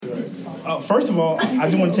first of all, I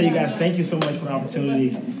just want to tell you guys thank you so much for the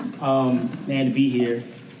opportunity, man, to be here.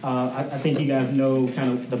 I think you guys know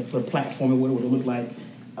kind of the platform and what it would look like.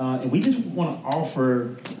 And we just want to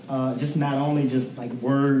offer just not only just like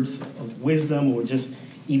words of wisdom or just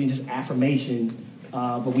even just affirmation,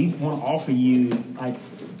 but we want to offer you like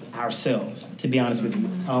ourselves, to be honest with you.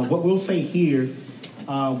 What we'll say here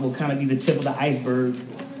will kind of be the tip of the iceberg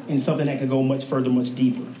and something that could go much further, much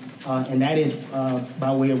deeper. And that is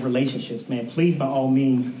by way of relationships, man. Please, by all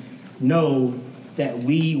means, know that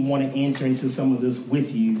we want to enter into some of this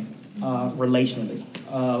with you relationally.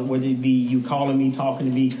 Whether it be you calling me, talking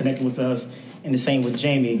to me, connecting with us, and the same with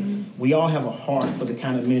Jamie. We all have a heart for the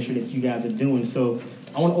kind of ministry that you guys are doing. So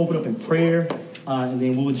I want to open up in prayer, and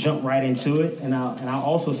then we'll jump right into it. And I'll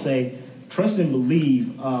also say, trust and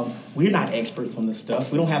believe, we're not experts on this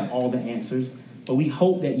stuff. We don't have all the answers. But we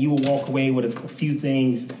hope that you will walk away with a few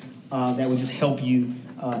things that will just help you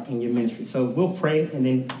in your ministry. So we'll pray, and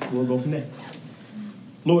then we'll go from there.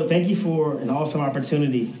 Lord, thank you for an awesome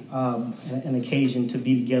opportunity, an occasion to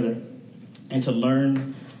be together and to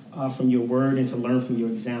learn from your word and to learn from your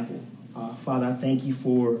example. Father, I thank you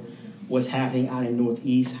for what's happening out in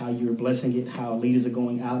Northeast, how you're blessing it, how leaders are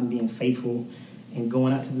going out and being faithful and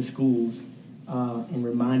going out to the schools and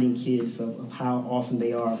reminding kids of how awesome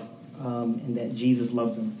they are. And that Jesus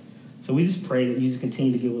loves them. So we just pray that you just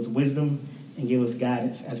continue to give us wisdom and give us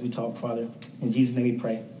guidance as we talk, Father. In Jesus' name we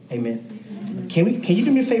pray. Amen. Amen. Can you do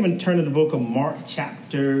me a favor and turn to the book of Mark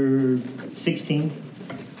chapter 16?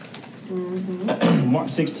 Mm-hmm. Mark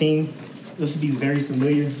 16. This will be very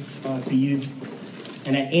familiar to you.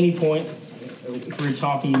 And at any point, if we're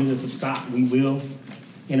talking, you need us to stop. We will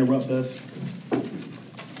interrupt us.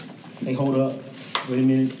 Say, hold up. Wait a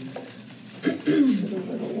minute.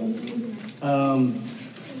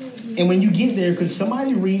 And when you get there, could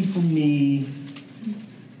somebody read for me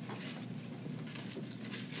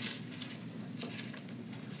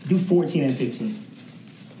do 14 and 15?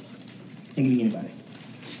 It can be anybody.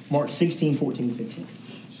 Mark 16, 14, and 15.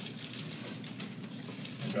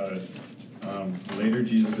 Got it. Later,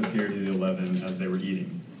 Jesus appeared to the 11 as they were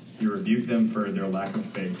eating. He rebuked them for their lack of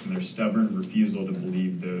faith and their stubborn refusal to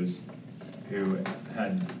believe those who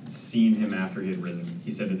had seen him after he had risen.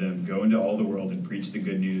 He said to them, "Go into all the world and preach the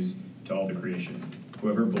good news to all the creation.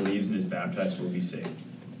 Whoever believes and is baptized will be saved,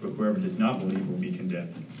 but whoever does not believe will be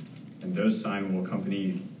condemned. And these signs will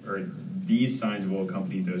accompany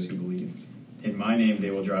those who believe. In my name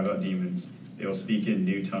they will drive out demons. They will speak in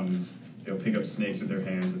new tongues. They will pick up snakes with their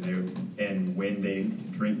hands, and when they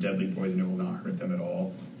drink deadly poison, it will not hurt them at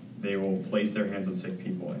all. They will place their hands on sick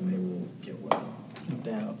people, and they will get well." No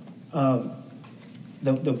doubt.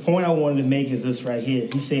 The point I wanted to make is this right here.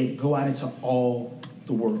 He said, go out into all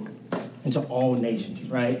the world, into all nations,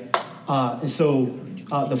 right? And so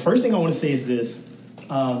the first thing I want to say is this.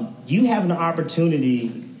 You have an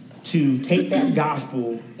opportunity to take that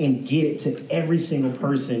gospel and get it to every single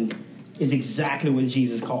person is exactly what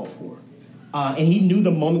Jesus called for. And he knew the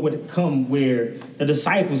moment would come where the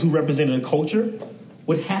disciples who represented a culture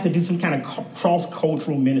would have to do some kind of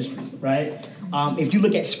cross-cultural ministry, right? If you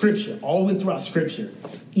look at Scripture, all the way throughout Scripture,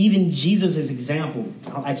 even Jesus' example,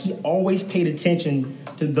 like he always paid attention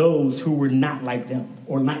to those who were not like them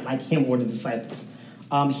or not like him or the disciples.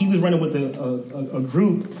 He was running with a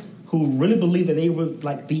group who really believed that they were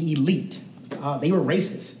like the elite. They were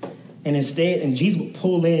racist. And Jesus would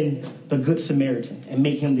pull in the Good Samaritan and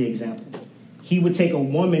make him the example. He would take a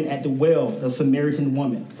woman at the well, the Samaritan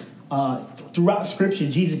woman. Throughout Scripture,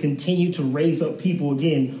 Jesus continued to raise up people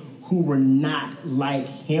again who were not like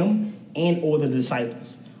him and or the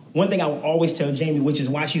disciples. One thing I would always tell Jamie, which is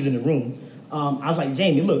why she's in the room, I was like,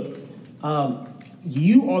 Jamie, look,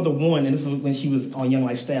 you are the one, and this was when she was on Young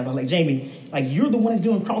Life staff, I was like, Jamie, like you're the one that's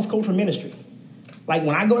doing cross-cultural ministry. Like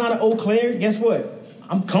when I go down to Eau Claire, guess what?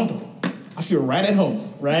 I'm comfortable. I feel right at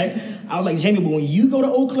home, right? I was like, Jamie, but when you go to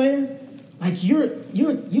Eau Claire, like you're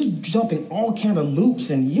jumping all kind of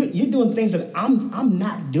loops and you're doing things that I'm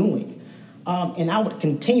not doing. And I would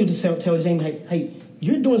continue to tell Jamie, hey,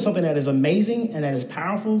 you're doing something that is amazing and that is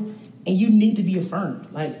powerful, and you need to be affirmed.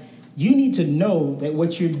 Like you need to know that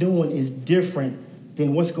what you're doing is different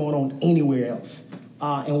than what's going on anywhere else.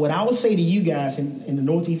 And what I would say to you guys in the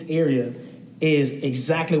Northeast area is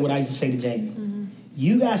exactly what I used to say to Jamie. Mm-hmm.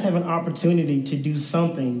 You guys have an opportunity to do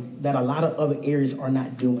something that a lot of other areas are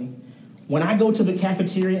not doing. When I go to the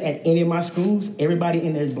cafeteria at any of my schools, everybody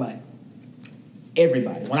in there is black.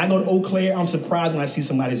 Everybody. When I go to Eau Claire, I'm surprised when I see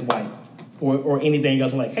somebody's white or anything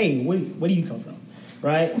else. I'm like, hey, where do you come from?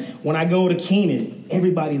 right? When I go to Keenan,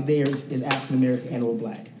 everybody there is African American and or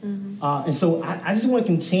black. And so I just want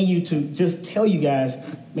to continue to just tell you guys,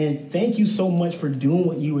 man, thank you so much for doing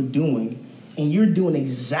what you were doing. And you're doing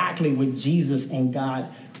exactly what Jesus and God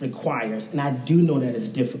requires. And I do know that it's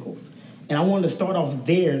difficult. And I wanted to start off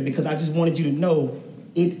there because I just wanted you to know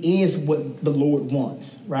it is what the Lord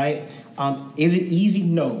wants, right? Is it easy?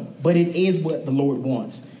 No. But it is what the Lord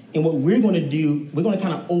wants. And what we're going to do, we're going to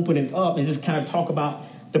kind of open it up and just kind of talk about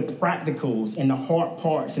the practicals and the hard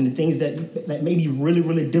parts and the things that may be really,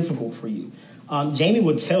 really difficult for you. Jamie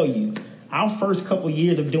will tell you, our first couple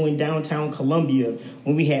years of doing downtown Columbia,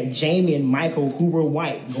 when we had Jamie and Michael who were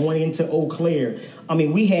white going into Eau Claire, I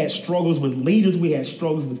mean, we had struggles with leaders, we had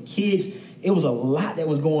struggles with kids. It was a lot that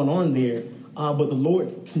was going on there, but the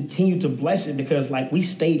Lord continued to bless it because, like, we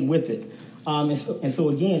stayed with it. And so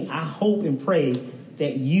again, I hope and pray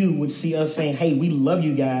that you would see us saying, hey, we love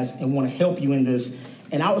you guys and want to help you in this.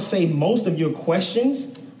 And I would say most of your questions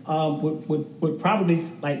would probably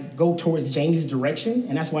like go towards Jamie's direction.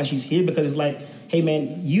 And that's why she's here, because it's like, hey,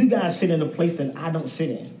 man, you guys sit in a place that I don't sit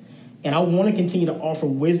in. And I want to continue to offer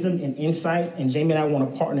wisdom and insight. And Jamie and I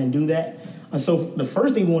want to partner and do that. And so the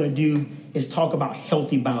first thing we want to do is talk about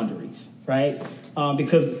healthy boundaries, right?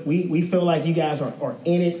 Because we feel like you guys are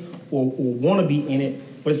in it or want to be in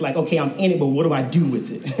it. But it's like, okay, I'm in it, but what do I do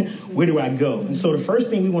with it? Where do I go? And so the first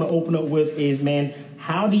thing we want to open up with is, man,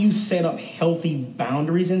 how do you set up healthy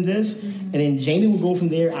boundaries in this? And then Jamie will go from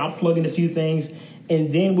there. I'll plug in a few things.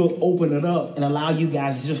 And then we'll open it up and allow you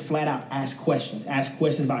guys to just flat out ask questions. Ask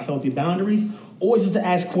questions about healthy boundaries, or just to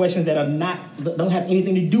ask questions that don't have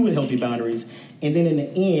anything to do with healthy boundaries. And then in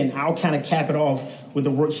the end, I'll kind of cap it off with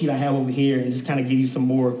the worksheet I have over here and just kind of give you some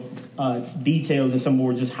more details and some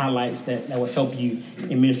more just highlights that will help you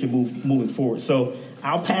in ministry moving forward. So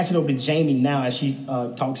I'll pass it over to Jamie now as she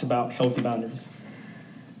talks about healthy boundaries.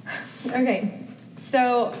 Okay,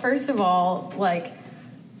 so first of all, like,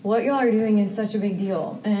 what y'all are doing is such a big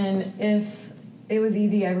deal. And if it was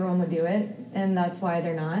easy, everyone would do it, and that's why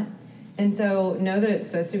they're not. And so know that it's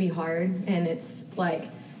supposed to be hard, and it's, like,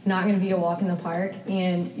 not going to be a walk in the park.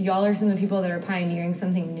 And y'all are some of the people that are pioneering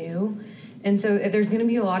something new. And so there's going to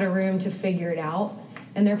be a lot of room to figure it out.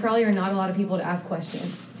 And there probably are not a lot of people to ask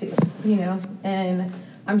questions to, you know? And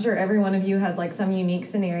I'm sure every one of you has, like, some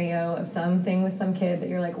unique scenario of something with some kid that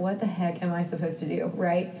you're like, what the heck am I supposed to do,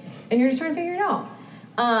 right? And you're just trying to figure it out.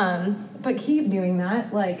 But keep doing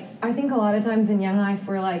that. Like, I think a lot of times in Young Life,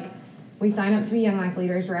 we're like, we sign up to be Young Life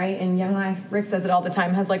leaders, right? And Young Life, Rick says it all the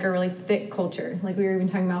time, has like a really thick culture. Like we were even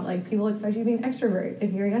talking about, like, people expect you to be an extrovert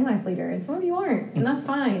if you're a Young Life leader, and some of you aren't, and that's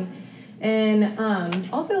fine. And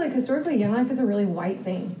also, like, historically, Young Life is a really white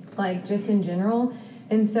thing, like, just in general.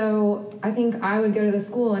 And so I think I would go to the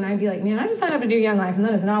school and I'd be like, man, I just signed up to do Young Life, and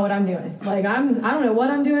that is not what I'm doing. Like, I don't know what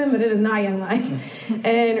I'm doing, but it is not Young Life.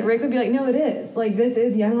 And Rick would be like, no, it is. Like, this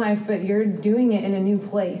is Young Life, but you're doing it in a new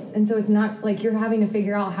place. And so it's not like you're having to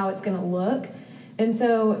figure out how it's going to look. And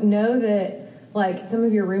so know that, like, some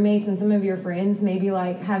of your roommates and some of your friends may be,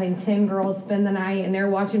 like, having 10 girls spend the night and they're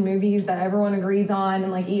watching movies that everyone agrees on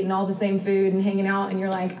and, like, eating all the same food and hanging out, and you're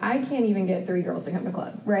like, I can't even get 3 girls to come to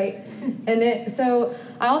club, right? And so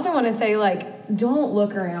I also want to say, like, don't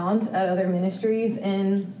look around at other ministries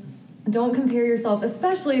and don't compare yourself,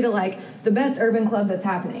 especially to, like, the best urban club that's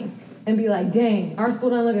happening, and be like, dang, our school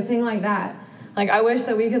doesn't look a thing like that. Like, I wish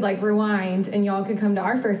that we could, like, rewind and y'all could come to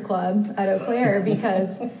our first club at Eau Claire, because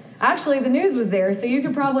actually the news was there, so you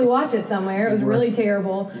could probably watch it somewhere. It was really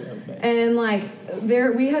terrible. And, like,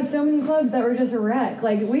 we had so many clubs that were just a wreck.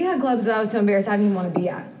 Like, we had clubs that I was so embarrassed I didn't even want to be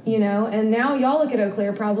at, you know? And now y'all look at Eau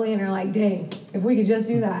Claire probably and are like, dang, if we could just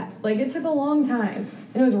do that. Like, it took a long time,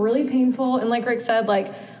 and it was really painful. And like Rick said,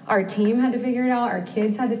 like, our team had to figure it out, our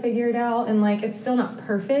kids had to figure it out, and, like, it's still not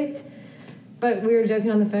perfect. But we were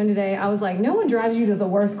joking on the phone today. I was like, no one drives you to the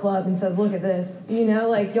worst club and says, look at this. You know,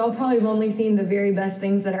 like, y'all probably have only seen the very best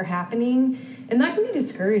things that are happening. And that can be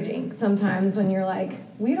discouraging sometimes when you're like,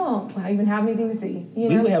 we don't even have anything to see. You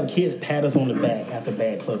know? We would have kids pat us on the back after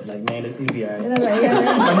bad clubs. Like, man, it'll be all right. Right, yeah.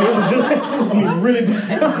 I mean, really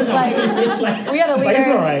bad. Like, we had a leader. Like, it's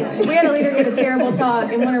all right. We had a leader give a terrible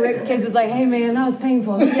talk, and one of Rick's kids was like, hey, man, that was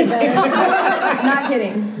painful. Not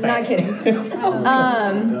kidding. Not kidding.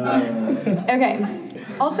 Okay.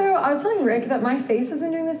 Also, I was telling Rick that my face has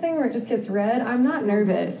been doing this thing where it just gets red. I'm not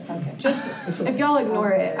nervous. Okay. Just, if y'all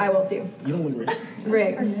ignore it, I will too. You don't look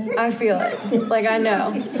Rick, I feel it. Like, I know.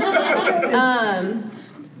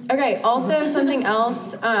 Okay, also something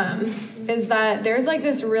else is that there's, like,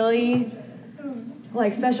 this really,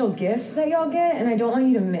 like, special gift that y'all get, and I don't want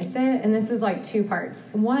you to miss it. And this is, like, 2 parts.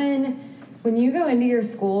 One, when you go into your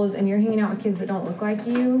schools and you're hanging out with kids that don't look like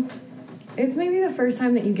you, it's maybe the first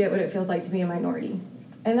time that you get what it feels like to be a minority.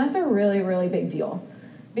 And that's a really, really big deal.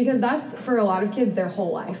 Because that's, for a lot of kids, their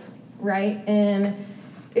whole life, right? And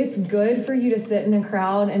it's good for you to sit in a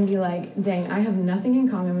crowd and be like, dang, I have nothing in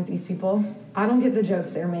common with these people. I don't get the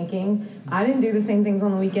jokes they're making. I didn't do the same things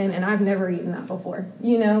on the weekend, and I've never eaten that before.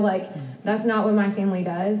 You know, like, that's not what my family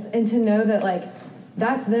does. And to know that, like,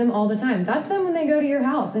 that's them all the time. That's them when they go to your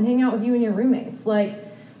house and hang out with you and your roommates. Like,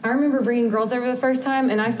 I remember bringing girls over the first time,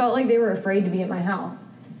 and I felt like they were afraid to be at my house.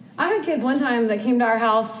 I had kids one time that came to our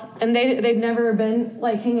house, and they'd never been,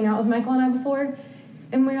 like, hanging out with Michael and I before.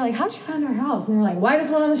 And we were like, how'd you find our house? And they were like,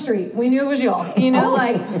 whitest one on the street. We knew it was y'all. You know,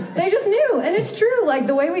 like, they just knew. And it's true. Like,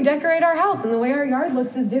 the way we decorate our house and the way our yard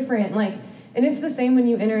looks is different. Like, and it's the same when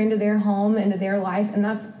you enter into their home, into their life, and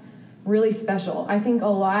that's really special. I think a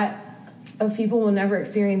lot of people will never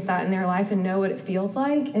experience that in their life and know what it feels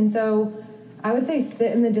like. And so I would say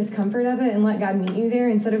sit in the discomfort of it and let God meet you there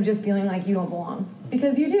instead of just feeling like you don't belong.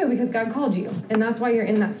 Because you do, because God called you. And that's why you're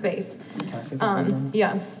in that space.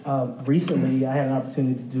 Yeah. Recently, I had an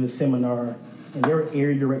opportunity to do a seminar, and there were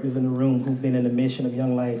area directors in the room who've been in the mission of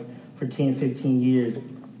Young Life for 10, 15 years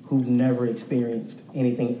who've never experienced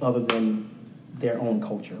anything other than their own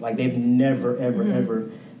culture. Like, they've never, ever,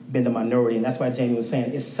 ever been the minority. And that's why Jamie was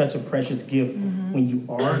saying it's such a precious gift when you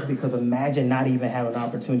are, because imagine not even having an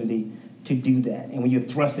opportunity to do that. And when you're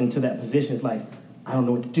thrust into that position, it's like, I don't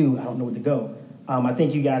know what to do. I don't know where to go. I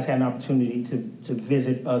think you guys had an opportunity to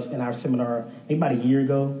visit us in our seminar maybe about a year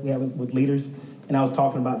ago. We had it with leaders. And I was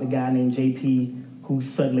talking about the guy named JP who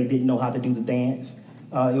suddenly didn't know how to do the dance.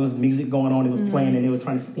 It was music going on. It was playing, and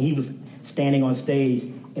he was standing on stage,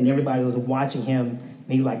 and everybody was watching him.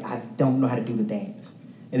 And he was like, I don't know how to do the dance.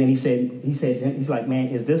 And then he's like, man,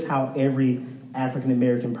 is this how every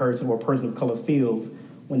African-American person or person of color feels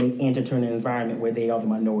when they enter an environment where they are the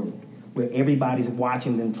minority, where everybody's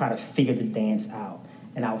watching them try to figure the dance out?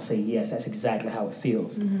 And I would say, yes, that's exactly how it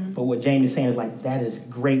feels. But what Jamie's saying is, like, that is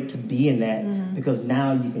great to be in that because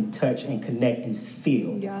now you can touch and connect and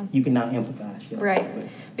feel. Yeah. You can now empathize. Yeah.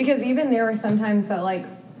 Right. Because even there were some times that, like,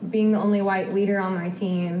 being the only white leader on my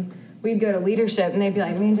team, we'd go to leadership and they'd be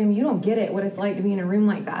like, man, Jamie, you don't get it, what it's like to be in a room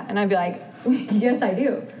like that. And I'd be like, yes, I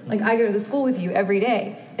do. Like, I go to the school with you every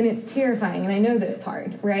day, and it's terrifying, and I know that it's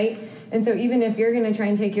hard, right? And so even if you're going to try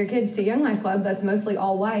and take your kids to Young Life Club that's mostly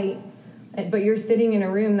all white, but you're sitting in a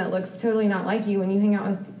room that looks totally not like you when you hang out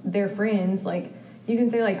with their friends, like, you can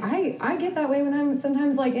say, like, I get that way when I'm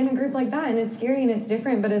sometimes, like, in a group like that, and it's scary and it's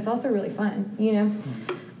different, but it's also really fun, you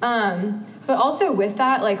know? But also with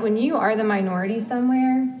that, like, when you are the minority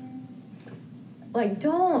somewhere, like,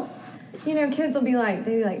 don't, you know, kids will be like,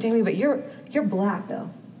 Jamie, but you're black, though.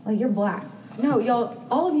 Like, you're black. No, y'all,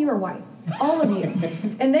 all of you are white. All of you.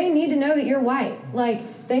 And they need to know that you're white.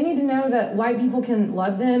 Like, they need to know that white people can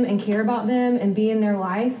love them and care about them and be in their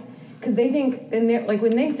life. Because they think, and they're, like,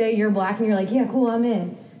 when they say you're black and you're like, yeah, cool, I'm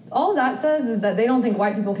in. All that says is that they don't think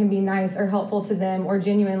white people can be nice or helpful to them or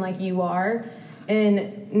genuine like you are.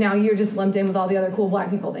 And now you're just lumped in with all the other cool black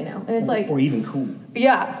people they know. And it's like... Or even cool.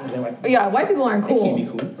 Yeah. Yeah, white people aren't cool. They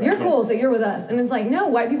can't be cool. Right? You're cool, so you're with us. And it's like, no,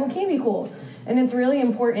 white people can be cool. And it's really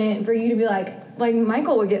important for you to be like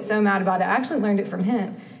Michael would get so mad about it. I actually learned it from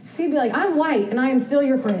him. So he'd be like, I'm white, and I am still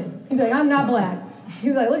your friend. He'd be like, I'm not black. He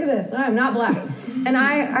was like, look at this, I am not black. And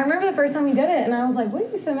I remember the first time he did it, and I was like, what are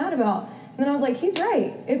you so mad about? And then I was like, he's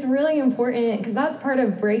right. It's really important, because that's part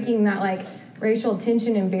of breaking that, like, racial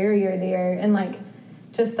tension and barrier there, and, like,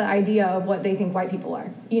 just the idea of what they think white people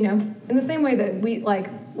are, you know? In the same way that we, like,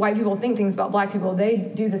 white people think things about black people, they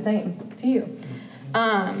do the same to you.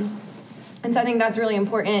 And so I think that's really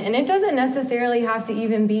important. And it doesn't necessarily have to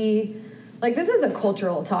even be, like, this is a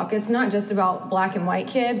cultural talk. It's not just about black and white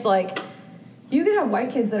kids. Like, you could have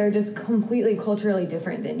white kids that are just completely culturally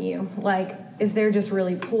different than you. Like, if they're just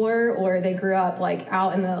really poor or they grew up, like,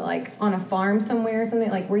 out in the, like, on a farm somewhere or something,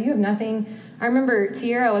 like, where you have nothing. I remember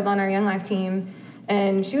Tiara was on our Young Life team,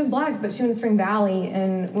 and she was black, but she went to Spring Valley,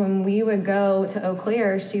 and when we would go to Eau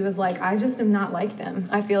Claire, she was like, I just am not like them.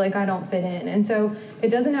 I feel like I don't fit in. And so it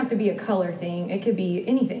doesn't have to be a color thing. It could be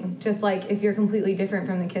anything, just like if you're completely different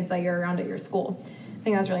from the kids that you're around at your school. I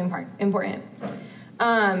think that's really important.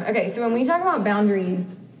 Okay, so when we talk about boundaries,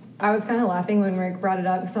 I was kind of laughing when Rick brought it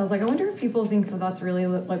up, because I was like, I wonder if people think that that's really,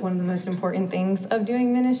 like, one of the most important things of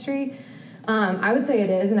doing ministry. I would say it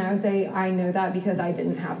is, and I would say I know that because I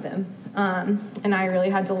didn't have them. And I really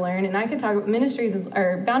had to learn, and I could talk about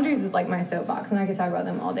boundaries is like my soapbox, and I could talk about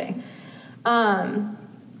them all day.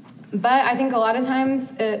 But I think a lot of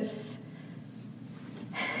times it's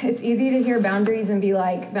easy to hear boundaries and be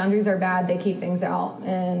like, boundaries are bad, they keep things out,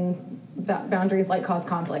 and boundaries like cause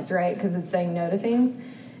conflict, right? Because it's saying no to things.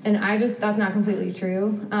 And that's not completely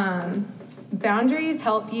true. Boundaries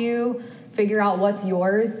help you figure out what's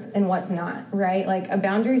yours and what's not, right? Like a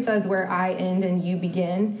boundary says where I end and you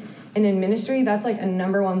begin. And in ministry, that's like a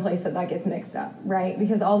number one place that gets mixed up, right?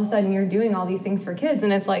 Because all of a sudden you're doing all these things for kids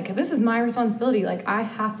and it's like, this is my responsibility. Like I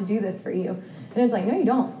have to do this for you. And it's like, no, you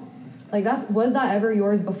don't. Like was that ever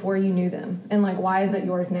yours before you knew them? And like, why is it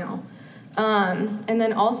yours now? And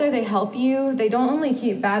then also they help you. They don't only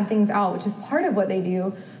keep bad things out, which is part of what they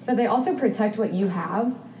do, but they also protect what you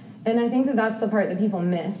have. And I think that's the part that people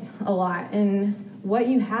miss a lot. And what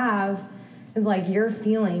you have is like your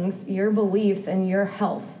feelings, your beliefs, and your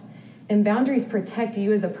health. And boundaries protect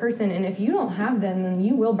you as a person. And if you don't have them, then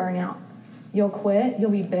you will burn out. You'll quit.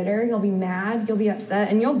 You'll be bitter. You'll be mad. You'll be upset.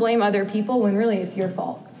 And you'll blame other people when really it's your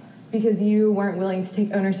fault because you weren't willing to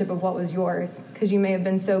take ownership of what was yours because you may have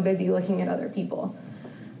been so busy looking at other people.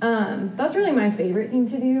 That's really my favorite thing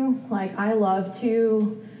to do. Like, I love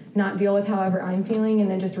to not deal with however I'm feeling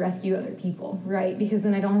and then just rescue other people, right? Because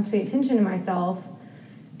then I don't have to pay attention to myself.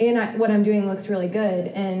 And what I'm doing looks really good.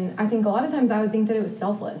 And I think a lot of times I would think that it was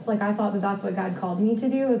selfless. Like, I thought that that's what God called me to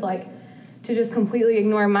do, was like to just completely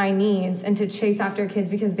ignore my needs and to chase after kids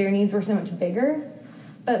because their needs were so much bigger.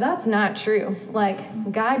 But that's not true.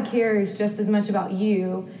 Like, God cares just as much about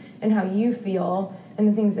you and how you feel and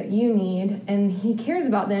the things that you need. And he cares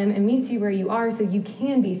about them and meets you where you are so you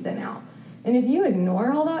can be sent out. And if you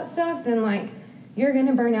ignore all that stuff, then like you're going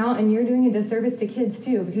to burn out and you're doing a disservice to kids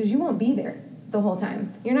too because you won't be there the whole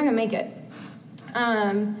time. You're not going to make it.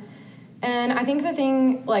 And I think the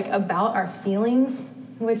thing like about our feelings,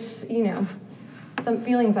 which, you know, some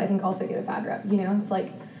feelings I think also get a bad rep, you know, it's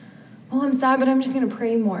like, well, I'm sad, but I'm just going to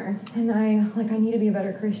pray more. And I need to be a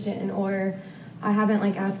better Christian, or I haven't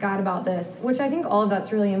like asked God about this, which I think all of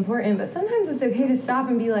that's really important. But sometimes it's okay to stop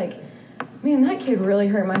and be like, man, that kid really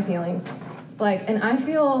hurt my feelings. Like, and I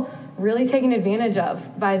feel really taken advantage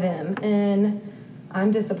of by them. And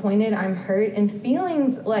I'm disappointed, I'm hurt, and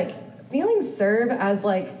feelings serve as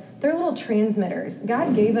like, they're little transmitters.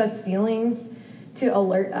 God gave us feelings to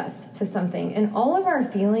alert us to something. And all of our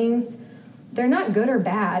feelings, they're not good or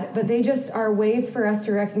bad, but they just are ways for us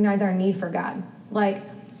to recognize our need for God. Like,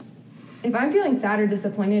 if I'm feeling sad or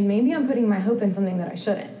disappointed, maybe I'm putting my hope in something that I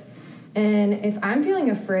shouldn't. And if I'm feeling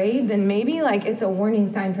afraid, then maybe like it's a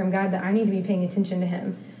warning sign from God that I need to be paying attention to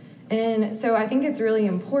him. And so I think it's really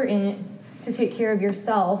important to take care of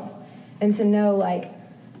yourself and to know like,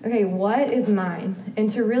 okay, what is mine?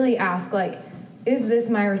 And to really ask like, is this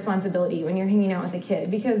my responsibility when you're hanging out with a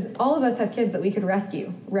kid? Because all of us have kids that we could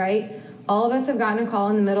rescue, right? All of us have gotten a call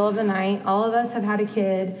in the middle of the night. All of us have had a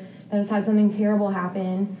kid that has had something terrible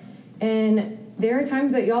happen. And there are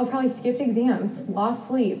times that y'all probably skipped exams, lost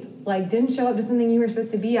sleep, like didn't show up to something you were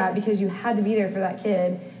supposed to be at because you had to be there for that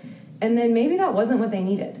kid. And then maybe that wasn't what they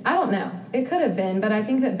needed. I don't know. It could have been, but I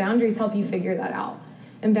think that boundaries help you figure that out.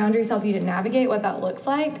 And boundaries help you to navigate what that looks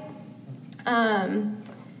like.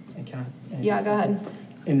 Yeah, go ahead.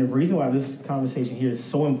 And the reason why this conversation here is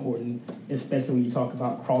so important, especially when you talk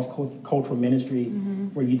about cross-cultural ministry,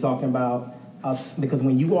 where you're talking about us, because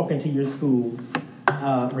when you walk into your school,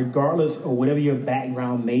 regardless of whatever your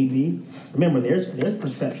background may be, remember, there's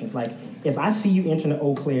perceptions. Like, if I see you entering the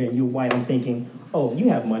Eau Claire and you're white, I'm thinking, oh, you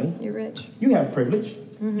have money. You're rich. You have privilege.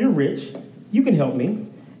 You're rich. You can help me.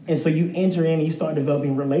 And so you enter in and you start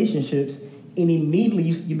developing relationships, and immediately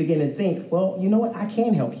you begin to think, well, you know what? I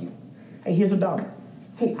can help you. Hey, here's $1.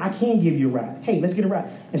 Hey, I can give you a ride. Hey, let's get a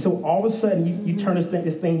ride. And so all of a sudden you turn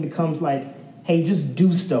this thing becomes like, hey, just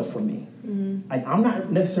do stuff for me. Like, I'm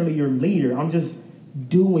not necessarily your leader. I'm just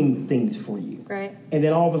doing things for you. Right. And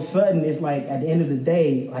then all of a sudden it's like at the end of the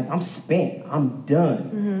day, like I'm spent. I'm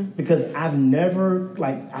done. Because I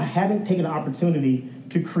haven't taken the opportunity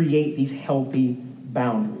to create these healthy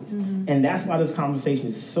boundaries. And that's why this conversation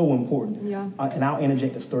is so important. Yeah. And I'll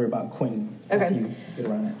interject a story about Quentin. Okay. After you get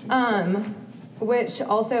around that. Which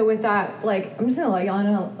also with that, like, I'm just going to let y'all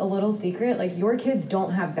know a little secret. Like, your kids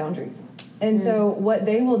don't have boundaries. And so what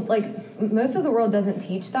they will, like, most of the world doesn't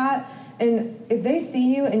teach that. And if they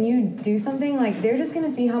see you and you do something, like, they're just going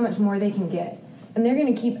to see how much more they can get. And they're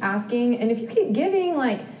going to keep asking. And if you keep giving,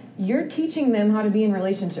 like, you're teaching them how to be in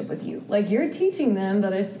relationship with you. Like, you're teaching them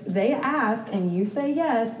that if they ask and you say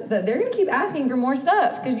yes, that they're going to keep asking for more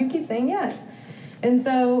stuff because you keep saying yes. And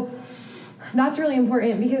so that's really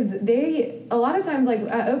important because a lot of times, like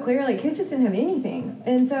at Eau Claire, like kids just didn't have anything.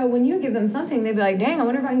 And so when you give them something, they'd be like, dang, I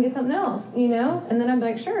wonder if I can get something else, you know? And then I'm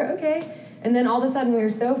like, sure, okay. And then all of a sudden we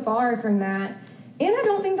were so far from that. And I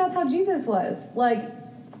don't think that's how Jesus was. Like,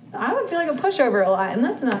 I would feel like a pushover a lot, and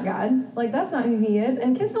that's not God. Like, that's not who he is,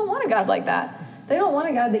 and kids don't want a God like that. They don't want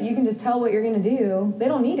a God that you can just tell what you're going to do. They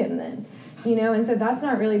don't need him then, and so that's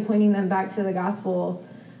not really pointing them back to the gospel.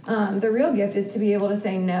 The real gift is to be able to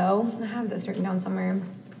say no. I have this written down somewhere.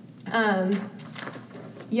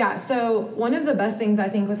 So one of the best things I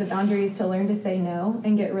think with the boundary is to learn to say no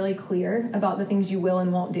and get really clear about the things you will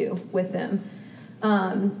and won't do with them.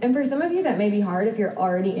 And for some of you, that may be hard if you're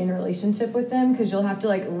already in a relationship with them, because you'll have to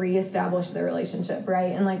like reestablish the relationship,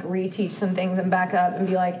 right? And like reteach some things and back up and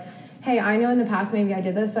be like, hey, I know in the past maybe I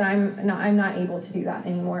did this, but I'm not able to do that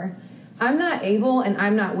anymore. I'm not able and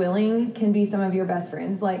I'm not willing can be some of your best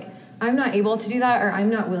friends. Like, I'm not able to do that, or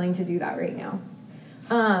I'm not willing to do that right now.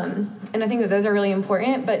 And I think that those are really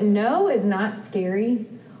important, but no is not scary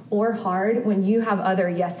or hard when you have other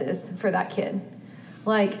yeses for that kid.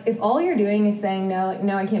 Like, if all you're doing is saying, no, like,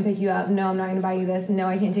 no, I can't pick you up. No, I'm not going to buy you this. No,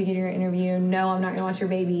 I can't take you to your interview. No, I'm not going to watch your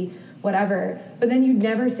baby, whatever. But then you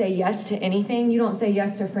never say yes to anything. You don't say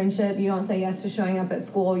yes to friendship. You don't say yes to showing up at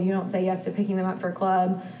school. You don't say yes to picking them up for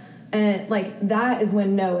club. And like, that is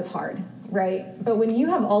when no is hard, right? But when you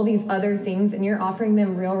have all these other things and you're offering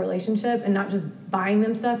them real relationship and not just buying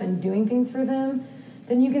them stuff and doing things for them,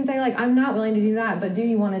 then you can say like, I'm not willing to do that, but do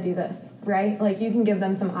you want to do this, right? Like, you can give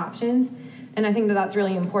them some options. And I think that that's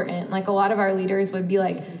really important. Like, a lot of our leaders would be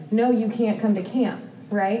like, no, you can't come to camp,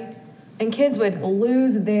 right? And kids would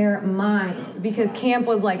lose their mind because camp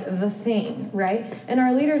was like the thing, right? And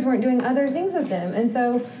our leaders weren't doing other things with them. And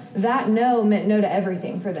so that no meant no to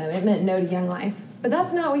everything for them. It meant no to Young Life. But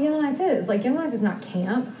that's not what Young Life is. Like, Young Life is not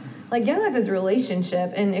camp. Like, Young Life is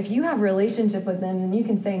relationship. And if you have relationship with them, then you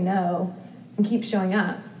can say no and keep showing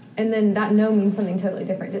up. And then that no means something totally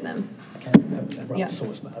different to them. I brought the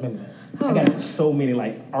source. I remember that. I got so many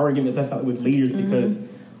like arguments I thought with leaders because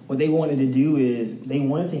what they wanted to do is they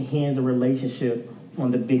wanted to hinge the relationship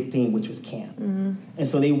on the big thing, which was camp. And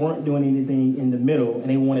so they weren't doing anything in the middle, and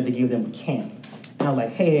they wanted to give them camp. And I was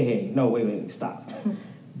like, hey, no, wait, stop.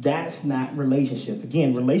 That's not relationship.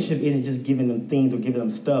 Again, relationship isn't just giving them things or giving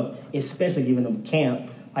them stuff, especially giving them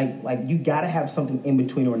camp. Like you got to have something in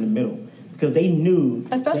between or in the middle, because they knew.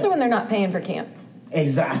 Especially when they're not paying for camp.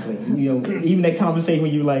 Exactly. Even that conversation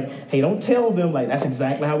when you're like, hey, don't tell them, like, that's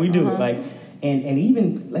exactly how we do it. Like, and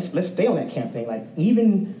even, let's stay on that camp thing. Like,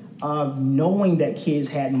 even knowing that kids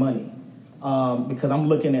had money, because I'm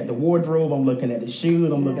looking at the wardrobe, I'm looking at the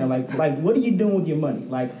shoes, I'm looking at, like, what are you doing with your money?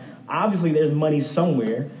 Like, obviously there's money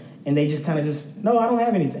somewhere, and they just kind of no, I don't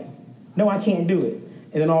have anything. No, I can't do it.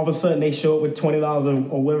 And then all of a sudden they show up with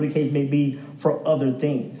 $20 or whatever the case may be for other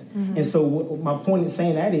things. And so my point in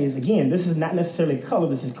saying that is, again, this is not necessarily color,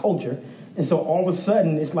 this is culture. And so all of a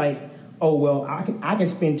sudden it's like, oh, well, I can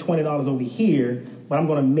spend $20 over here, but I'm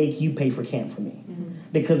going to make you pay for camp for me.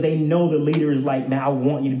 Because they know the leader is like, man, I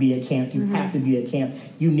want you to be at camp. You have to be at camp.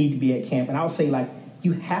 You need to be at camp. And I'll say, like,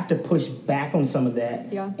 you have to push back on some of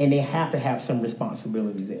that, and they have to have some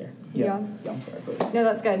responsibility there. Yeah, I'm sorry. No,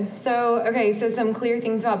 that's good. So some clear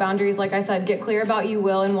things about boundaries. Like I said, get clear about you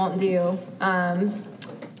will and won't do, and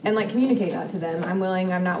like communicate that to them. I'm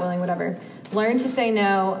willing, I'm not willing, whatever. Learn to say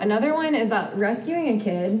no. Another one is that rescuing a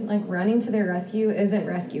kid, like running to their rescue, isn't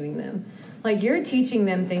rescuing them. Like, you're teaching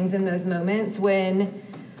them things in those moments when,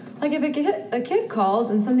 like, if a kid calls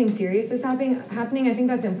and something serious is happening, I think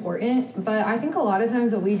that's important. But I think a lot of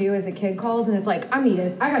times what we do is a kid calls and it's like, I'm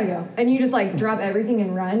needed, I gotta go. And you just, like, drop everything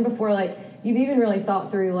and run before, like, you've even really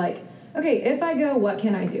thought through, like, okay, if I go, what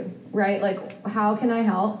can I do, right? Like, how can I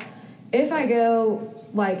help? If I go,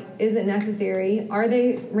 like, is it necessary? Are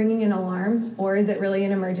they ringing an alarm? Or is it really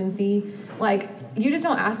an emergency? Like, you just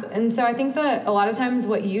don't ask. And so I think that a lot of times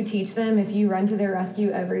what you teach them, if you run to their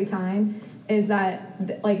rescue every time, is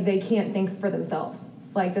that, like, they can't think for themselves.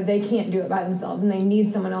 Like, that they can't do it by themselves, and they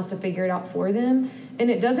need someone else to figure it out for them. And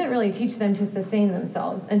it doesn't really teach them to sustain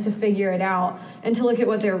themselves and to figure it out and to look at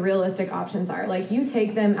what their realistic options are. Like, you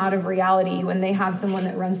take them out of reality when they have someone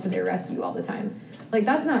that runs to their rescue all the time. Like,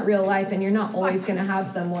 that's not real life, and you're not always going to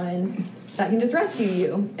have someone that can just rescue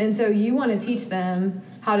you. And so you want to teach them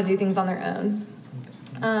how to do things on their own.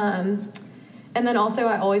 And then also,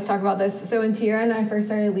 I always talk about this. So when Tiara and I first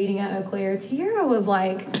started leading at Eau Claire, Tiara was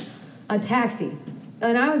like a taxi.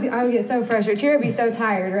 And I would get so frustrated. Tiara would be so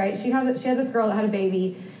tired, right? She had this girl that had a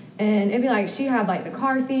baby, and it'd be like she had like the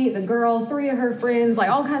car seat, the girl, 3 of her friends, like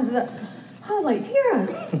all kinds of stuff. I was like,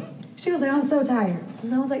 Tiara. She was like, I'm so tired.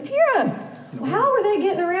 And I was like, Tiara, well, how were they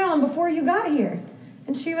getting around before you got here?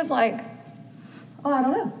 And she was like, oh, I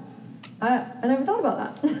don't know. I never thought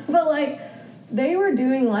about that. But like, they were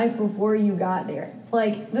doing life before you got there.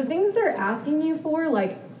 Like, the things they're asking you for,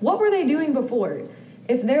 like, what were they doing before?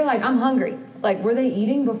 If they're like, I'm hungry, Like, were they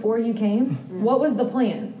eating before you came? What was the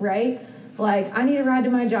plan, right? Like, I need a ride to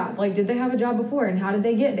my job. Like, did they have a job before, and how did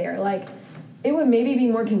they get there? Like, it would maybe be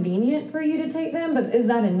more convenient for you to take them, but is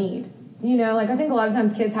that a need? You know, like, I think a lot of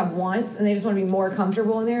times kids have wants, and they just want to be more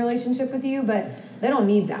comfortable in their relationship with you, but they don't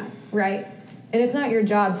need that, right? And it's not your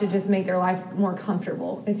job to just make their life more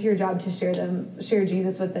comfortable. It's your job to share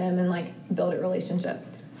Jesus with them, and, like, build a relationship.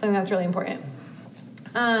 So I think that's really important.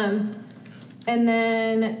 And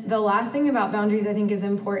then the last thing about boundaries I think is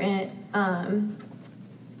important, not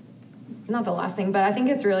the last thing, but I think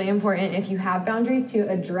it's really important if you have boundaries to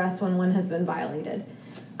address when one has been violated.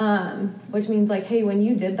 Which means, like, hey, when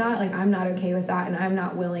you did that, like, I'm not okay with that, and I'm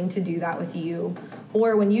not willing to do that with you.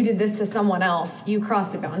 Or when you did this to someone else, you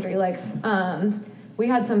crossed a boundary. Like, we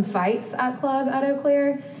had some fights at club at Eau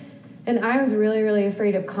Claire, and I was really, really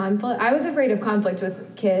afraid of conflict. I was afraid of conflict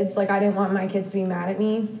with kids. Like, I didn't want my kids to be mad at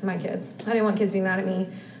me. I didn't want kids to be mad at me.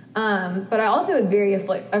 But I also was very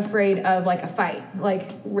afraid of, like, a fight. Like,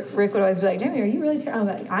 Rick would always be like, Jamie, are you really terrified? I'm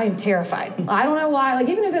like, I am terrified. I don't know why. Like,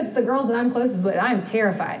 even if it's the girls that I'm closest with, I am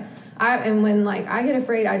terrified. And when, like, I get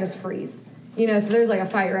afraid, I just freeze. You know, so there's, like, a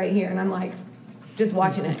fight right here, and I'm, like, just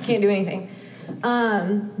watching it. Can't do anything.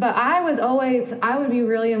 But I would be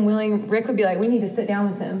really unwilling. Rick would be like, we need to sit down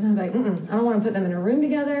with them. I'm like, I don't want to put them in a room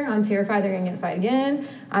together. I'm terrified they're going to get in a fight again.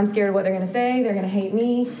 I'm scared of what they're going to say. They're going to hate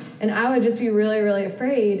me. And I would just be really, really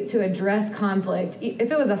afraid to address conflict,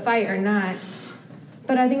 if it was a fight or not.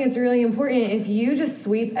 But I think it's really important, if you just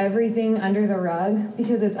sweep everything under the rug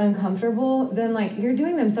because it's uncomfortable, then, like, you're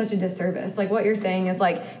doing them such a disservice. Like, what you're saying is,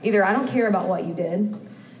 like, either I don't care about what you did,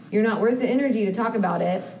 you're not worth the energy to talk about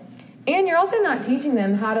it, and you're also not teaching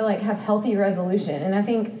them how to, like, have healthy resolution. And I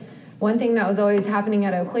think one thing that was always happening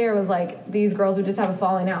at Eau Claire was, like, these girls would just have a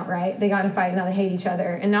falling out, right? They got in a fight, now they hate each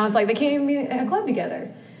other. And now it's like they can't even be in a club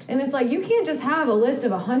together. And it's like, you can't just have a list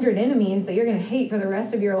of 100 enemies that you're going to hate for the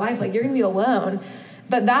rest of your life. Like, you're going to be alone.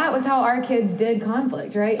 But that was how our kids did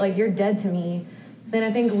conflict, right? Like, you're dead to me. And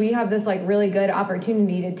I think we have this, like, really good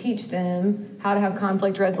opportunity to teach them how to have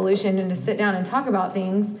conflict resolution and to sit down and talk about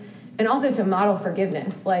things. And also to model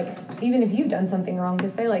forgiveness. Like, even if you've done something wrong,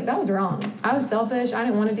 to say, like, that was wrong. I was selfish. I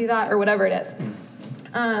didn't want to do that, or whatever it is.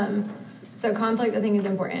 So conflict, I think, is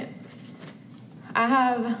important. I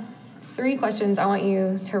have 3 questions I want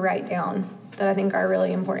you to write down that I think are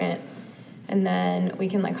really important. And then we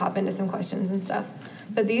can, like, hop into some questions and stuff.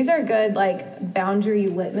 But these are good, like, boundary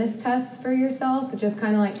litmus tests for yourself, just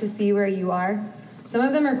kind of like to see where you are. Some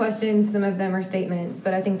of them are questions, some of them are statements,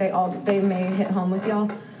 but I think they may hit home with y'all.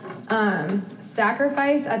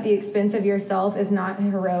 Sacrifice at the expense of yourself is not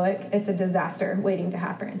heroic. It's a disaster waiting to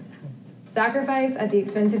happen. Sacrifice at the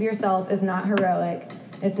expense of yourself is not heroic.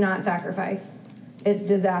 It's not sacrifice. It's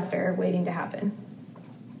disaster waiting to happen.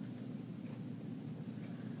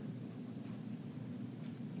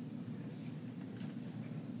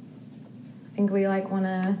 I think we, like, want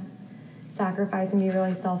to sacrifice and be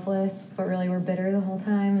really selfless, but really we're bitter the whole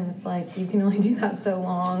time, and it's like, you can only do that so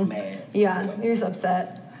long. Mad. Yeah, you're just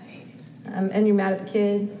upset. And you're mad at the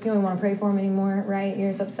kid. You don't even want to pray for him anymore, right?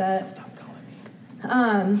 You're just upset. Stop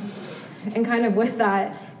calling me. And kind of with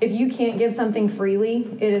that, if you can't give something freely,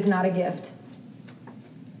 it is not a gift.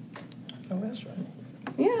 Oh, that's right.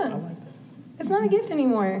 Yeah. I like that. It's not a gift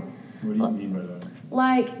anymore. What do you mean by that?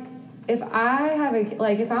 Like, if I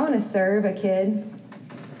want to serve a kid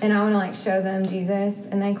and I want to, like, show them Jesus,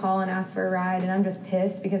 and they call and ask for a ride, and I'm just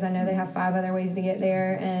pissed because I know they have 5 other ways to get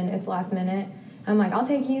there and it's last minute, I'm like, I'll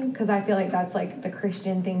take you, because I feel like that's, like, the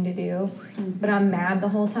Christian thing to do. But I'm mad the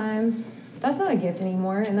whole time. That's not a gift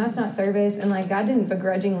anymore, and that's not service. And, like, God didn't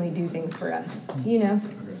begrudgingly do things for us, you know?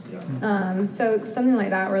 Okay, yeah. So something like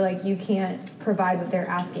that where, like, you can't provide what they're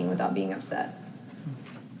asking without being upset.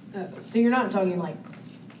 So you're not talking, like,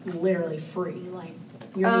 literally free, like,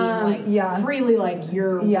 you're being, like, yeah. freely, like,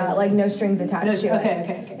 you're... Yeah, like, no strings attached to it.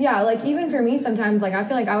 Okay. Yeah, like, even for me, sometimes, like, I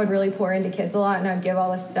feel like I would really pour into kids a lot, and I'd give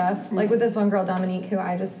all this stuff. Mm-hmm. Like, with this one girl, Dominique, who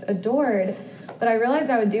I just adored, but I realized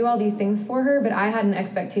I would do all these things for her, but I had an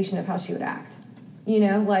expectation of how she would act. You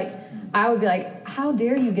know, like, I would be like, how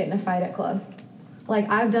dare you get in a fight at club? Like,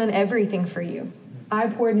 I've done everything for you. I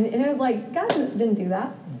poured in, and it was like, God didn't do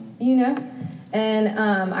that, you know? And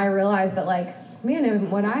I realized that, like, man, is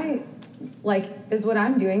what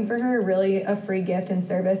I'm doing for her really a free gift and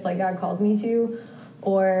service like God calls me to?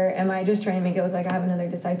 Or am I just trying to make it look like I have another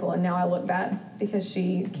disciple and now I look bad because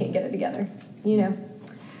she can't get it together, you know?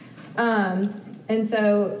 And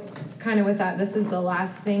so kind of with that, this is the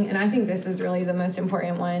last thing, and I think this is really the most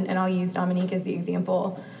important one, and I'll use Dominique as the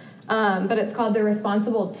example. But it's called the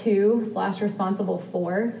responsible to / responsible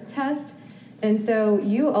for test. And so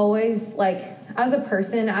you always, like, as a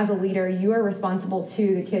person, as a leader, you are responsible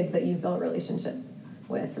to the kids that you've built a relationship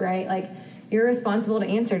with, right? Like, you're responsible to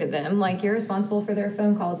answer to them. Like, you're responsible for their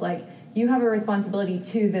phone calls. Like, you have a responsibility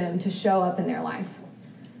to them to show up in their life.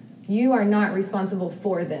 You are not responsible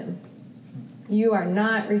for them. You are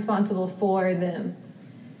not responsible for them.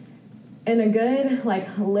 And a good, like,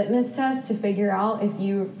 litmus test to figure out if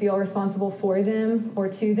you feel responsible for them or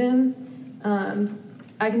to them,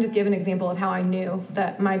 I can just give an example of how I knew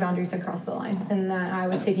that my boundaries had crossed the line and that I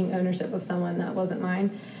was taking ownership of someone that wasn't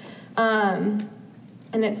mine.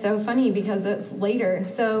 And it's so funny because it's later.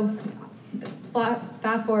 So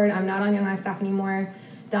fast forward, I'm not on Young Life staff anymore.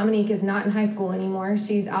 Dominique is not in high school anymore.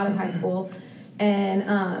 She's out of high school.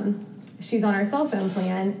 And she's on our cell phone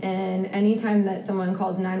plan. And anytime that someone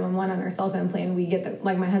calls 911 on our cell phone plan, we get the,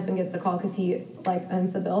 like, my husband gets the call because he, like,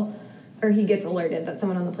 owns the bill. Or he gets alerted that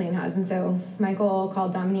someone on the plan has. And so Michael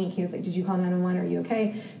called Dominique. He was like, did you call 911? Are you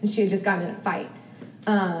okay? And she had just gotten in a fight.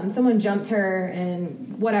 Someone jumped her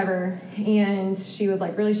and whatever. And she was,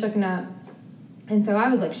 like, really shooken up. And so I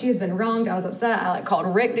was like, she has been wronged. I was upset. I, like,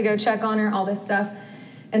 called Rick to go check on her, all this stuff.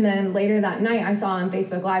 And then later that night, I saw on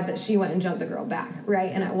Facebook Live that she went and jumped the girl back,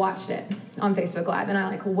 right? And I watched it on Facebook Live, and I,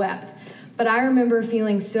 like, wept. But I remember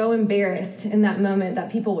feeling so embarrassed in that moment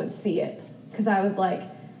that people would see it. Because I was like,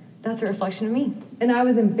 that's a reflection of me. And I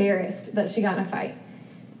was embarrassed that she got in a fight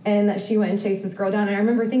and that she went and chased this girl down. And I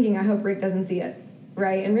remember thinking, I hope Rick doesn't see it,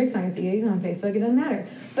 right? And Rick's not going to see it. He's on Facebook. It doesn't matter.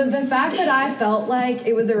 But the fact that I felt like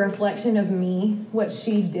it was a reflection of me, what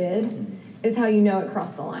she did, is how you know it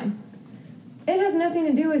crossed the line. It has nothing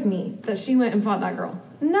to do with me that she went and fought that girl.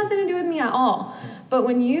 Nothing to do with me at all. But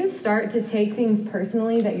when you start to take things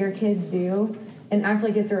personally that your kids do and act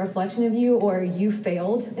like it's a reflection of you or you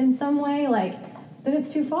failed in some way, like, then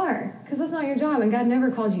it's too far, because that's not your job, and God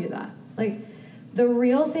never called you to that. Like, the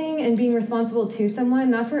real thing and being responsible to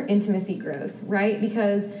someone, that's where intimacy grows, right?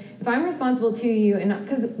 Because if I'm responsible to you, and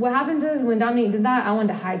because what happens is when Dominique did that, I wanted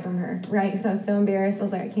to hide from her, right? Because I was so embarrassed. I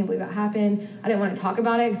was like, I can't believe that happened. I didn't want to talk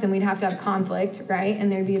about it, because then we'd have to have conflict, right?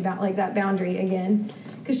 And there'd be about, like, that boundary again,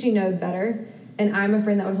 because she knows better, and I'm a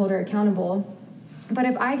friend that would hold her accountable. But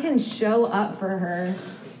if I can show up for her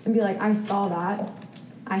and be like, I saw that,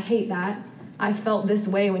 I hate that, I felt this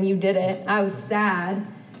way when you did it, I was sad,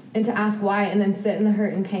 and to ask why and then sit in the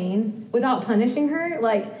hurt and pain without punishing her,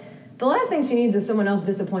 like, the last thing she needs is someone else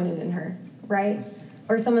disappointed in her, right?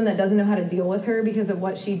 Or someone that doesn't know how to deal with her because of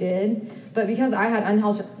what she did. But because I had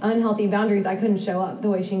unhealthy boundaries, I couldn't show up the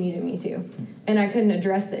way she needed me to. And I couldn't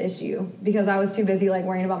address the issue because I was too busy, like,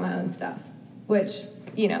 worrying about my own stuff, which,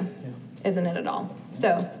 you know, isn't it at all.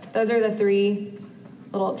 So those are the 3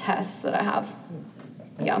 little tests that I have.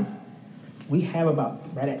 Yeah. We have about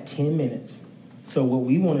right at 10 minutes. So what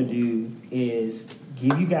we want to do is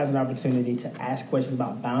give you guys an opportunity to ask questions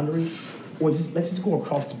about boundaries, or let's just go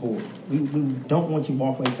across the board. We don't want you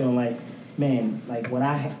walking away feeling like, man, like what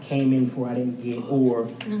I came in for I didn't get, or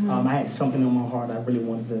I had something on my heart I really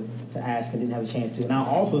wanted to ask and didn't have a chance to. And I'll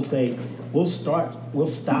also say we'll stop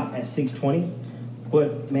at 6:20,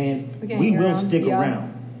 but man, we will stick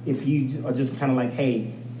around if you are just kind of like,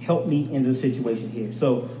 hey, help me in the situation here.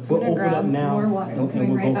 So we'll open up now, and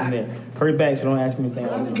we'll go from there. Hurry back so don't ask me anything.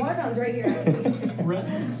 The water fountain's right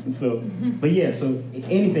here. So, but yeah, so if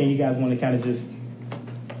anything you guys want to kind of just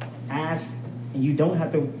ask, and you don't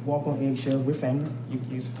have to walk on eggshells. We're family. You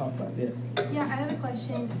just talk about this. Yeah, I have a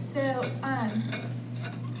question. So,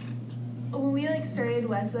 when we started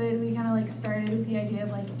Westwood, we kind of started with the idea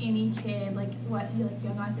of any kid,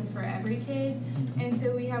 Young Life is for every kid. And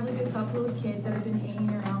so we have a couple of kids that have been hanging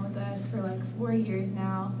around with us for 4 years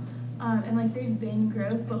now. And there's been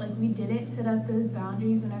growth, but we didn't set up those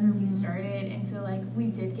boundaries whenever we started, and so we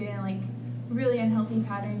did get in really unhealthy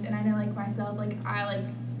patterns. And I know myself, I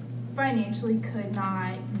financially could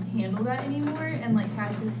not handle that anymore, and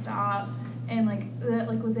had to stop. And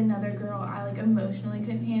with another girl, I emotionally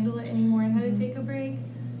couldn't handle it anymore and had to take a break.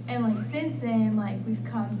 And since then, we've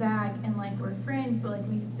come back and we're friends, but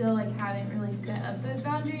we still haven't really set up those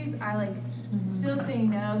boundaries. I still say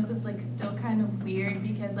no, so it's still kind of weird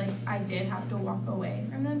because I did have to walk away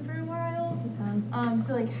from them for a while.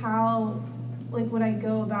 So how would I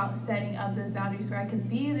go about setting up those boundaries where I could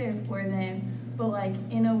be there for them, but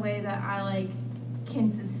in a way that I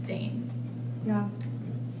can sustain? Yeah.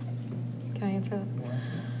 Can I answer that?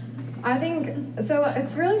 I think, so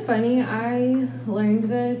it's really funny. I learned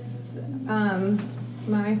this.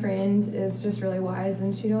 My friend is just really wise,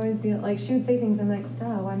 and she'd always be she would say things, I'm like, duh,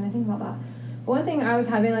 why didn't I think about that? One thing, I was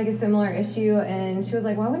having a similar issue, and she was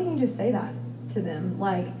like, why wouldn't you just say that to them?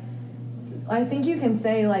 I think you can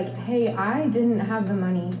say like, hey, I didn't have the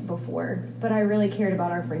money before, but I really cared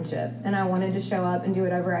about our friendship and I wanted to show up and do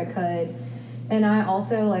whatever I could. And I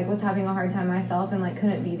also like was having a hard time myself and like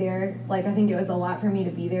couldn't be there. Like I think it was a lot for me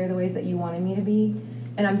to be there the ways that you wanted me to be.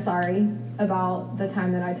 And I'm sorry about the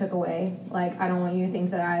time that I took away. Like I don't want you to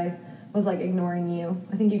think that I was like ignoring you.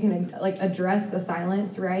 I think you can like address the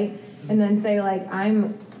silence, right? And then say like, I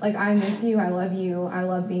miss you, I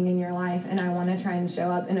love being in your life, and I want to try and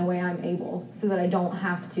show up in a way I'm able so that I don't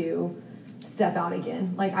have to step out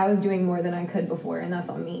again. Like I was doing more than I could before, and that's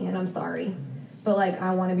on me, and I'm sorry. But like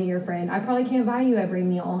I want to be your friend. I probably can't buy you every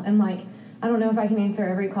meal, and like I don't know if I can answer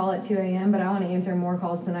every call at 2 a.m., but I want to answer more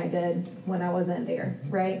calls than I did when I wasn't there,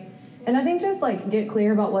 right? And I think just like get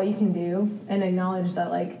clear about what you can do and acknowledge that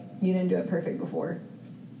like you didn't do it perfect before.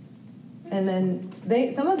 And then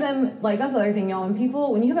some of them, like that's the other thing, y'all.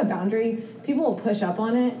 When you have a boundary, people will push up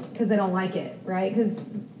on it because they don't like it, right? Because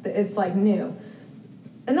it's like new.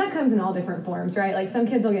 And that comes in all different forms, right? Like some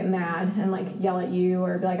kids will get mad and like yell at you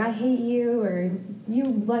or be like, I hate you, or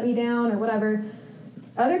you let me down, or whatever.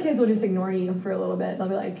 Other kids will just ignore you for a little bit. They'll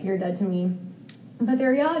be like, you're dead to me. But the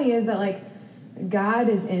reality is that like God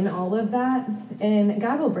is in all of that, and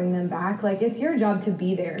God will bring them back. Like it's your job to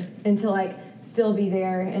be there and to like still be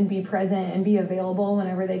there and be present and be available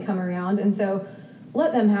whenever they come around. And so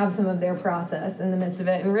let them have some of their process in the midst of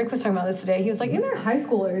it. And Rick was talking about this today. He was like, they're high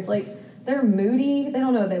schoolers. Like they're moody. They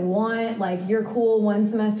don't know what they want. Like you're cool one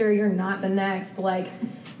semester, you're not the next. Like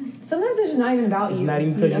sometimes it's just not even about you. It's not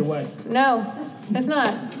even because you're white. No, it's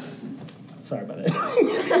not. Sorry about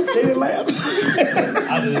that. They didn't laugh.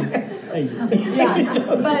 I did. Thank you. Yeah.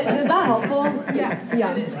 But is that helpful? Yeah.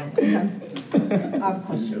 Yeah. Okay. I have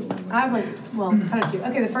questions. I have like, well, kind of two.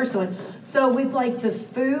 Okay, the first one. So with like the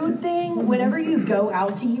food thing, whenever you go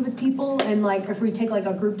out to eat with people, and like if we take like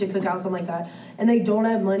a group to cook out, something like that, and they don't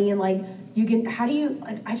have money, and like you can, how do you,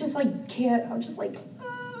 like, I just like can't, I'm just like,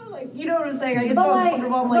 you know what I'm saying? I get so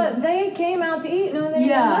uncomfortable. I'm like, but they came out to eat knowing they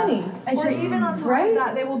didn't have money. Or even on top right? of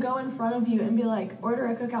that, they will go in front of you and be like, order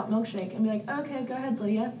a cookout milkshake, and be like, okay, go ahead,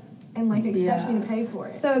 Lydia, and like expect me to pay for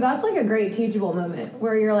it. So that's like a great teachable moment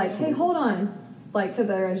where you're like, hey, hold on, like to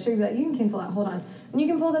the register, be like, you can cancel that, hold on, and you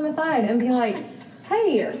can pull them aside and be like,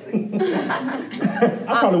 hey.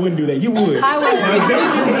 I probably wouldn't do that. You would. I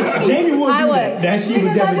would. Jamie would I do would. that. That she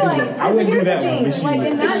would Because I'd be definitely do like, that. I wouldn't do here's that the one, thing, but she like would.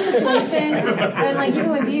 in that situation, and like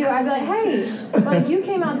even with you, I'd be like, hey, like you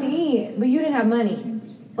came out to eat, but you didn't have money.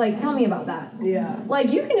 Like, tell me about that. yeah. Like,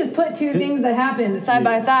 you can just put two things that happened side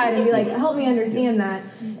by side and be like, help me understand that.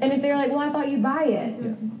 And if they're like, well, I thought you'd buy it,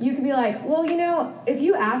 you could be like, well, you know, if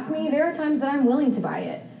you ask me, there are times that I'm willing to buy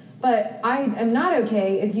it. But I am not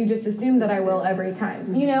okay if you just assume that I will every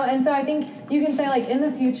time, you know? And so I think you can say, like, in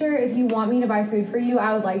the future, if you want me to buy food for you,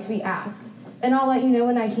 I would like to be asked. And I'll let you know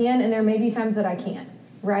when I can, and there may be times that I can't,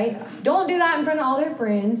 right? Don't do that in front of all their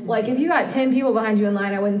friends. Like, if you got 10 people behind you in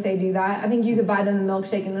line, I wouldn't say do that. I think you could buy them the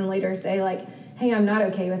milkshake and then later say, like, hey, I'm not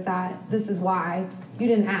okay with that. This is why. You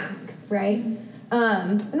didn't ask, right?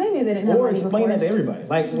 And they knew they didn't have Or money explain before. that to everybody.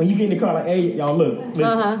 Like, when you get in the car, like, hey, y'all, look,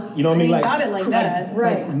 listen. You know what I mean? You Like, got it like that.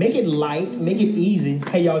 Right. make it light, make it easy.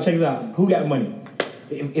 Hey, y'all, check this out. Who got money?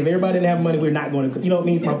 If everybody didn't have money, we're not going to, you know what I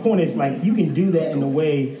mean? My point is, like, you can do that in a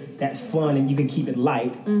way that's fun and you can keep it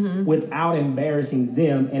light without embarrassing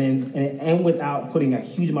them and without putting a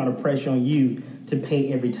huge amount of pressure on you to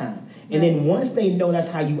pay every time. And then once they know that's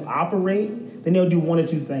how you operate, then they'll do one or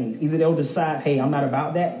two things. Either they'll decide, hey, I'm not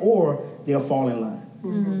about that, or they'll fall in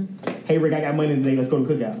line. Hey, Rick, I got money today. Let's go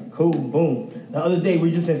to cookout. Cool, boom. The other day, we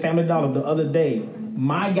were just in Family Dollar. The other day,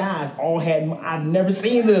 my guys all had, I've never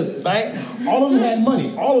seen this, right? All of them had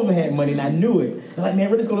money. All of them had money, and I knew it. They're like,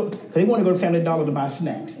 man, let's go to, because they want to go to Family Dollar to buy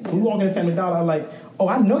snacks. So we walk into Family Dollar, I'm like, oh,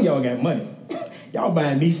 I know y'all got money. Y'all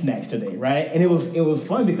buying me snacks today, right? And it was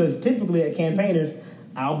fun because typically at Campaigners,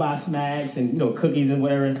 I'll buy snacks and, you know, cookies and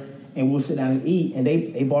whatever, and we'll sit down and eat, and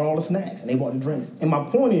they bought all the snacks, and they bought the drinks. And my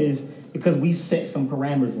point is, because we've set some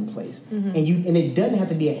parameters in place, and it doesn't have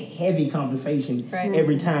to be a heavy conversation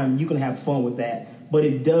every time. You can have fun with that, but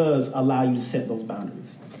it does allow you to set those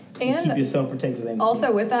boundaries and keep yourself protected.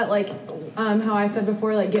 Also with that, like how I said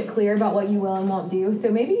before, like get clear about what you will and won't do. So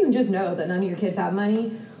maybe you just know that none of your kids have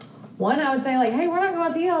money. One, I would say, like, hey, we're not going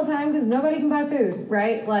out to eat all the time because nobody can buy food,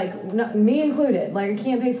 right? Like, me included. Like, I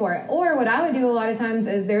can't pay for it. Or what I would do a lot of times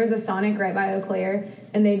is there was a Sonic right by Eau Claire,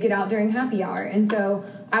 and they'd get out during happy hour. And so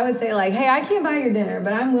I would say, like, hey, I can't buy your dinner,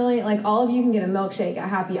 but I'm willing, like, all of you can get a milkshake at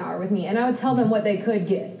happy hour with me. And I would tell them what they could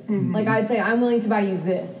get. Like, I'd say, I'm willing to buy you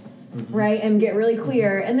this, right? And get really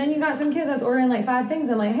clear. And then you got some kid that's ordering, like, 5 things.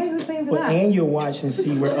 I'm like, hey, who's paying for that? And you'll watch and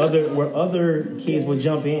see where other kids will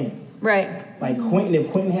jump in. Right. Like Quentin,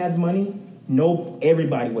 if Quentin has money,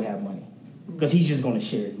 everybody will have money because he's just going to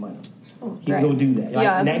share his money. Right. He'll do that.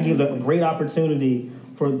 Yeah. And that gives a great opportunity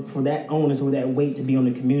for that onus or that weight to be on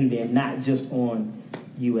the community and not just on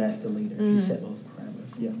you as the leader. If you set those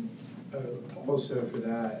parameters. Yeah. Also for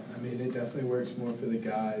that, I mean, it definitely works more for the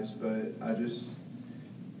guys, but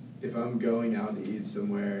if I'm going out to eat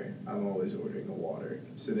somewhere, I'm always ordering a water.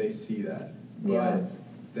 So they see that. Yeah. But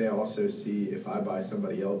they also see if I buy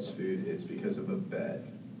somebody else food, it's because of a bet.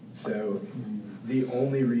 So the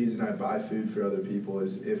only reason I buy food for other people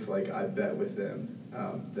is if, like, I bet with them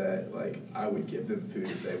that, like, I would give them food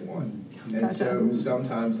if they won. And so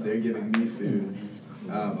sometimes they're giving me food.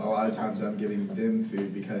 A lot of times I'm giving them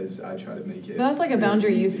food because I try to make it. That's like a really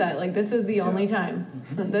boundary you easy. set. Like, this is the only time.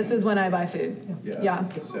 This is when I buy food. Yeah.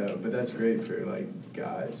 So, but that's great for, like,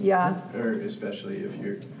 guys. Yeah. Or especially if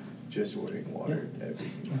you're just ordering water every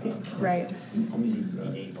single time. Right. I'm gonna use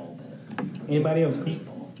that. Anybody else?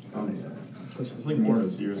 It's like more of a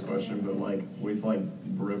serious question, but like with like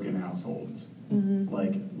broken households,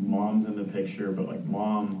 like mom's in the picture, but like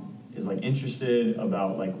mom is like interested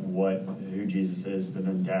about like who Jesus is, but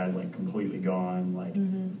then dad like completely gone.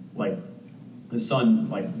 Like the son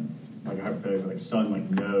like hypothetically, like son like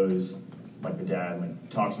knows like the dad like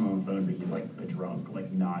talks to him on the phone, but he's like a drunk,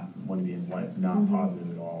 like not want to be in his life, not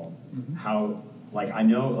positive at all. How like I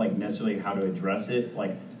know like necessarily how to address it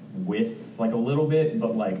like with like a little bit,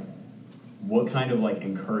 but like what kind of like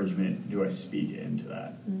encouragement do I speak into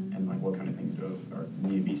that, and like what kind of things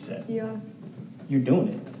need to be said? Yeah. You're doing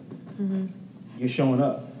it. You're showing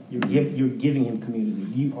up. You're giving him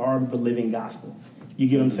community. You are the living gospel. You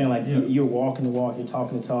get what I'm saying? Like you're walking the walk. You're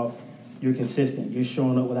talking the talk. You're consistent. You're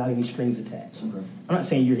showing up without any strings attached. Okay. I'm not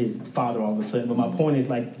saying you're his father all of a sudden, but my point is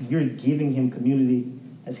like you're giving him community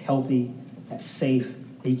that's healthy, that's safe,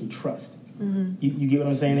 that he can trust. You get what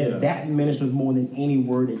I'm saying? Yeah. That ministers more than any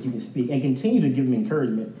word that you can speak, and continue to give him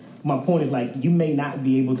encouragement. My point is like you may not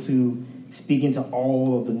be able to speak into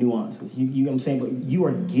all of the nuances. You know what I'm saying? But you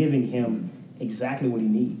are giving him exactly what he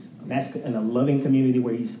needs. And that's in a loving community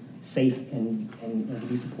where he's safe and to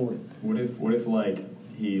be supported. What if like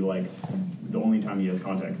he like the only time he has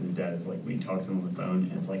contact with his dad is like when he talks to him on the phone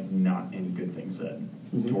and it's like not any good things said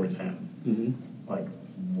towards him? Like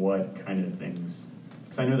what kind of things?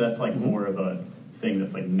 Because I know that's like more of a thing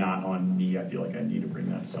that's like not on me. I feel like I need to bring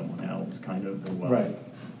that to someone else kind of as well. Right.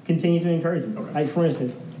 Continue to encourage him. Okay. Like for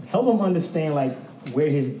instance, help him understand like where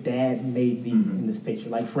his dad may be in this picture.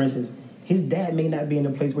 Like for instance, his dad may not be in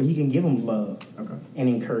a place where he can give him love and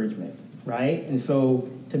encouragement, right? And so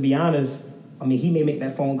to be honest, I mean, he may make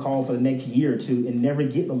that phone call for the next year or two and never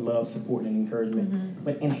get the love, support, and encouragement.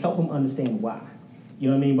 And help him understand why. You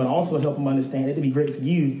know what I mean? But also help him understand it'd be great for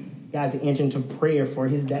you guys to enter into prayer for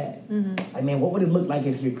his dad. Like, man, what would it look like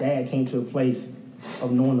if your dad came to a place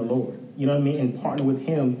of knowing the Lord? You know what I mean? And partner with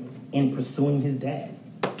him in pursuing his dad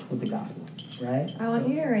with the gospel, right? I want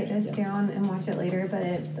you to write this down and watch it later, but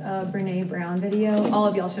it's a Brene Brown video. All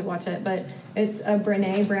of y'all should watch it, but it's a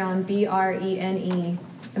Brene Brown, Brene,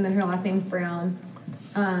 and then her last name's Brown.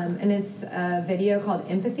 And it's a video called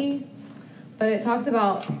Empathy. But it talks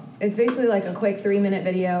about, it's basically like a quick 3-minute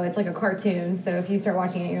video. It's like a cartoon. So if you start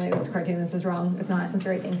watching it, you're like, this is a cartoon, this is wrong. It's not, it's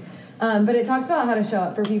the right thing. But it talks about how to show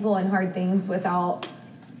up for people in hard things without,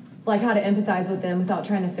 like how to empathize with them without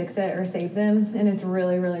trying to fix it or save them. And it's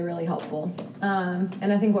really, really, really helpful.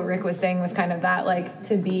 And I think what Rick was saying was kind of that, like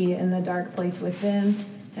to be in the dark place with them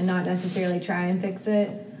and not necessarily try and fix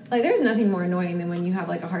it. Like, there's nothing more annoying than when you have,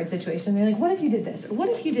 like, a hard situation. They're like, what if you did this? Or what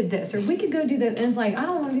if you did this? Or we could go do this. And it's like, I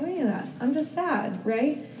don't want to do any of that. I'm just sad,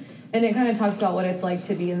 right? And it kind of talks about what it's like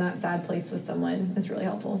to be in that sad place with someone. It's really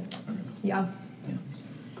helpful. Yeah.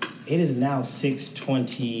 It is now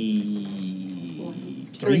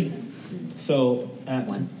 6:23. So,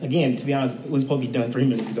 again, to be honest, it was supposed to be done 3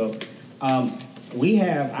 minutes ago. I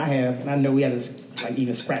have, and I know we have to, like,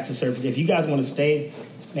 even scratch the surface. If you guys want to stay,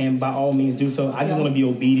 man, by all means do so. I just want to be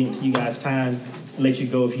obedient to you guys' time and let you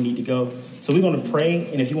go if you need to go. So we're going to pray,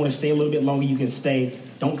 and if you want to stay a little bit longer, you can stay.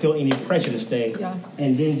 Don't feel any pressure to stay. Yeah.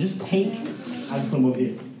 And then just take, I can come over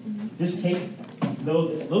here. Just take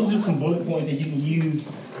those are just some bullet points that you can use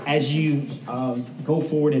as you go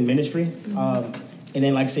forward in ministry. And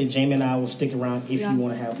then, like I said, Jamie and I will stick around if you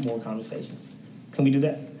want to have more conversations. Can we do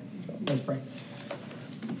that? So let's pray.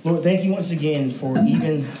 Lord, thank you once again for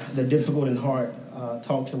even the difficult and hard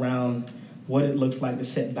talks around what it looks like to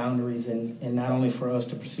set boundaries and not only for us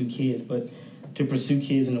to pursue kids, but to pursue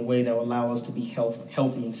kids in a way that will allow us to be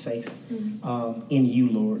healthy and safe in you,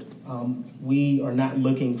 Lord. We are not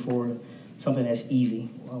looking for something that's easy.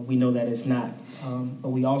 We know that it's not. But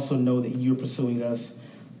we also know that you're pursuing us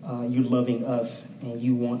you're loving us and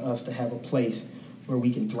you want us to have a place where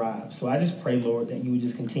we can thrive. So I just pray, Lord, that you would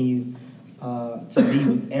just continue to be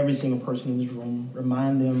with every single person in this room.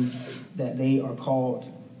 Remind them that they are called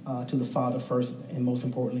to the Father first and most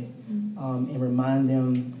importantly, and remind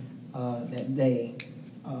them that they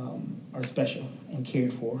are special and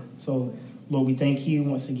cared for. So, Lord, we thank you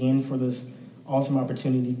once again for this awesome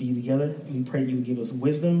opportunity to be together. And we pray that you would give us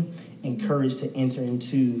wisdom and courage to enter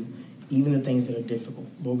into even the things that are difficult.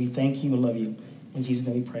 Lord, we thank you and love you. In Jesus'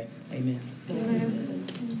 name we pray. Amen.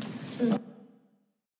 Amen.